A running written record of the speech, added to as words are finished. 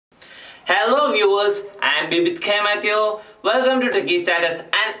Hello viewers, I am Bibit K. Matthew. Welcome to Techie Status,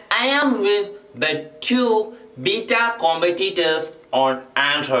 and I am with the two beta competitors on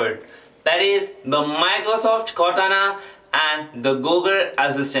Android. That is the Microsoft Cortana and the Google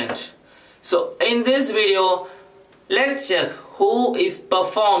Assistant. So in this video, let's check who is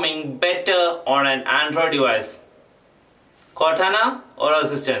performing better on an Android device. Cortana or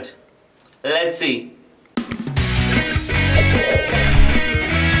Assistant? Let's see.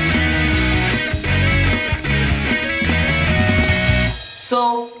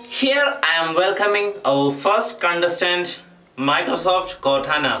 So here I am welcoming our first contestant, Microsoft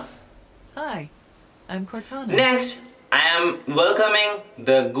Cortana. Hi, I'm Cortana. Next, I am welcoming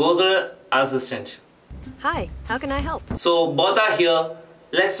the Google Assistant. Hi, how can I help? So both are here.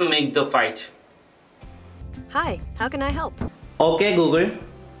 Let's make the fight. Hi, how can I help? Okay Google,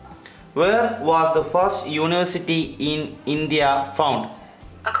 where was the first university in India found?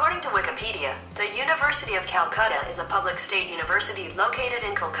 According to Wikipedia, the University of Calcutta is a public state university located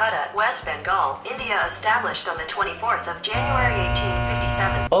in Kolkata, West Bengal, India, established on the 24th of January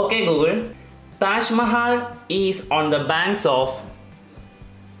 1857. Okay Google, Taj Mahal is on the banks of...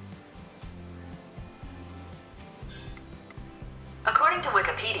 According to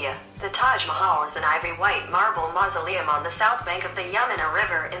Wikipedia, the Taj Mahal is an ivory white marble mausoleum on the south bank of the Yamuna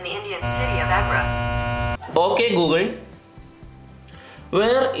River in the Indian city of Agra. Okay Google,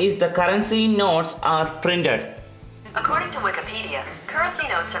 where is the currency notes are printed? According to Wikipedia, currency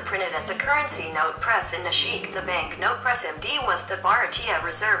notes are printed at the Currency Note Press in Nashik. The bank note press MD was the Bharatiya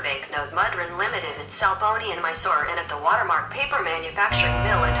Reserve Bank Note Mudran Limited at Salboni in Mysore and at the Watermark Paper Manufacturing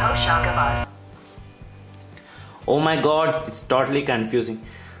Mill in Hoshangabad. Oh my god, it's totally confusing.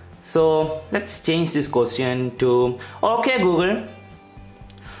 So let's change this question to... Okay Google,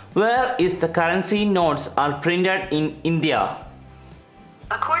 where is the currency notes are printed in India?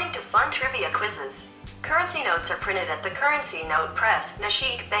 According to Fun Trivia Quizzes, currency notes are printed at the Currency Note Press,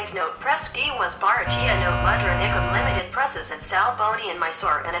 Nashik Banknote Press D was Bharatiya Note Mudra Nikam Limited Presses at Salboni in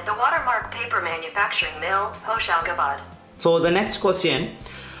Mysore and at the Watermark Paper Manufacturing Mill, Hoshangabad. So the next question.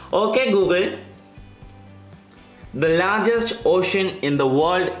 Okay Google, the largest ocean in the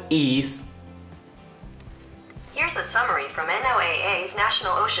world is... Here's a summary from NOAA's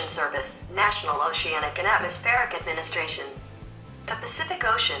National Ocean Service, National Oceanic and Atmospheric Administration. The Pacific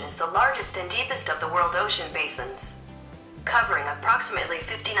Ocean is the largest and deepest of the world ocean basins. Covering approximately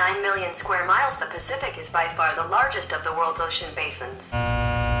 59 million square miles, the Pacific is by far the largest of the world's ocean basins.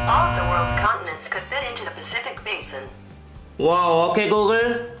 All of the world's continents could fit into the Pacific Basin. Wow, okay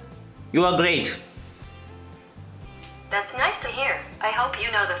Google, you are great. That's nice to hear. I hope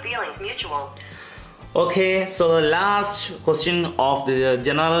you know the feeling's mutual. Okay, so the last question of the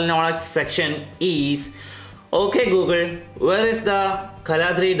general knowledge section is... Okay Google, where is the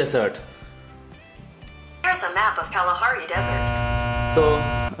Kalahari Desert? Here's a map of Kalahari Desert. So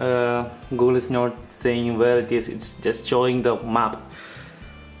Google is not saying where it is, it's just showing the map.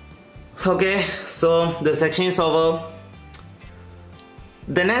 Okay, so the section is over.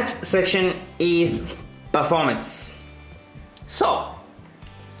 The next section is performance. So,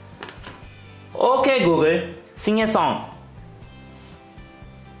 okay Google, sing a song.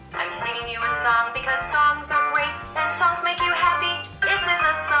 I'm singing you a song because songs are great and songs make you happy. This is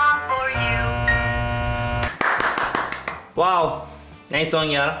a song for you. Wow, nice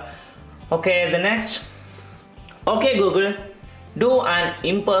song yeah. Okay, the next. Okay Google, do an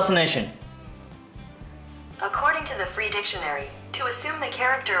impersonation. According to the Free Dictionary, to assume the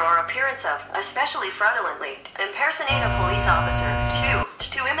character or appearance of, especially fraudulently, impersonate a police officer. 2.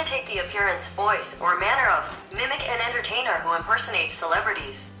 To imitate the appearance, voice, or manner of, mimic an entertainer who impersonates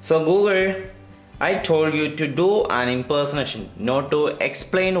celebrities. So Google, I told you to do an impersonation, not to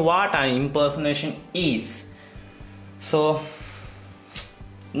explain what an impersonation is. So,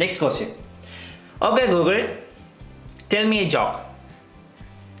 next question. Okay Google, tell me a joke.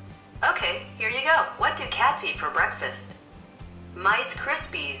 Okay, here you go. What do cats eat for breakfast? Mice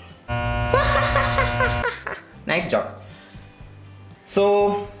Krispies. Nice job.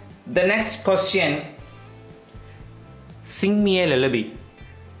 So the next question. Sing me a lullaby.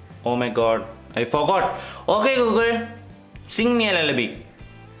 Oh my god, I forgot. Okay Google, sing me a lullaby.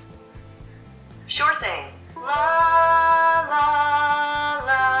 Sure thing. La la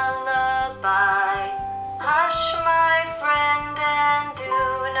la lullaby. Hush my friend and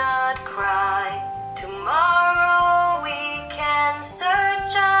do not cry. Tomorrow we can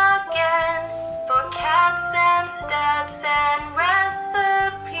search again for cats and stats and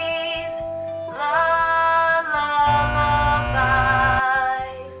recipes. La la lullaby.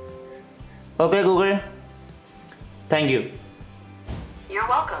 Okay Google, thank you. You're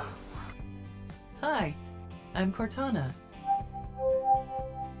welcome. Hi, I'm Cortana.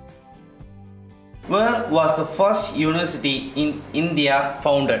 Where was the first university in India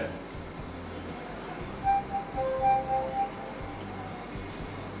founded?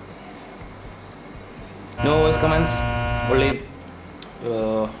 No voice comments,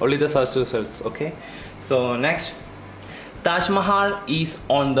 only the search results. Okay, so next, Taj Mahal is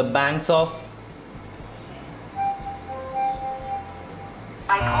on the banks of.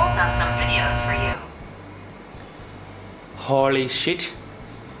 I pulled up some videos for you. Holy shit.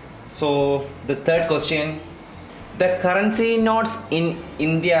 So the third question, the currency notes in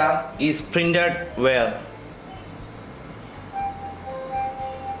India is printed where?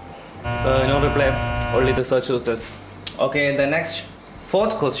 No reply, only the search results. Okay, the next,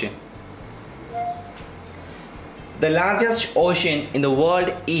 fourth question. The largest ocean in the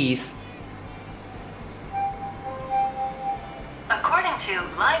world is. According to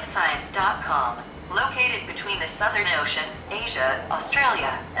LiveScience.com, located between the Southern Ocean, Asia,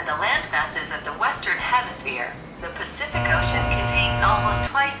 Australia, and the land masses of the Western Hemisphere, the Pacific Ocean contains almost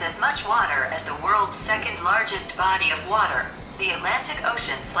twice as much water as the world's second largest body of water, the Atlantic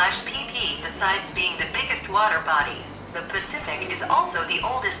Ocean/PP. Besides being the biggest water body, the Pacific is also the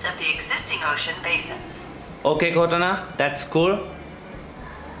oldest of the existing ocean basins. Okay, Cortana, that's cool.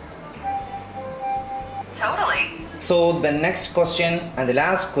 Totally. So the next question and the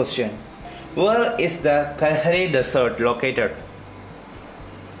last question. Where is the Kalahari Desert located?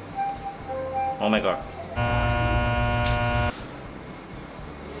 Oh my god.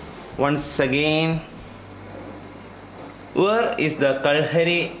 Once again. Where is the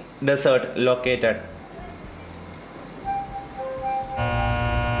Kalahari Desert located?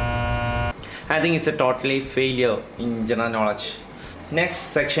 I think it's a totally failure in general knowledge. Next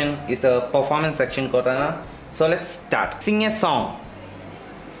section is the performance section, Cortana. So let's start. Sing a song.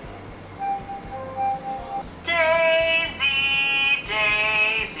 Daisy,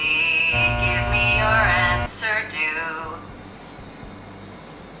 Daisy, give me your answer due.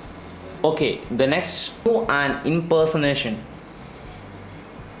 Okay, the next, do an impersonation.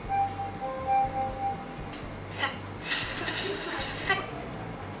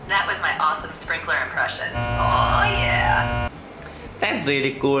 That was my awesome sprinkler impression. Oh yeah. That's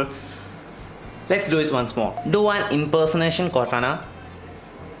really cool. Let's do it once more. Do an impersonation, Cortana.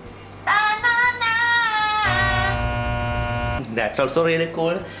 That's also really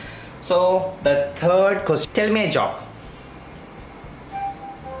cool. So the third question. Tell me a joke.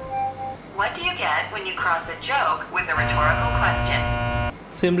 What do you get when you cross a joke with a rhetorical question?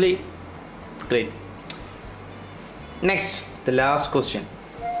 Simply great. Next, the last question.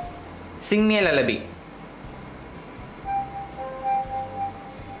 Sing me a lullaby.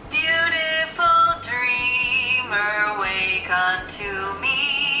 Beautiful dreamer, wake unto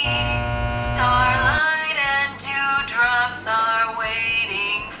me. Starlight and dewdrops are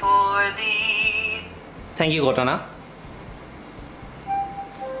waiting for thee. Thank you, Cortana.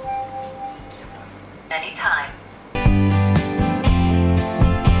 Anytime.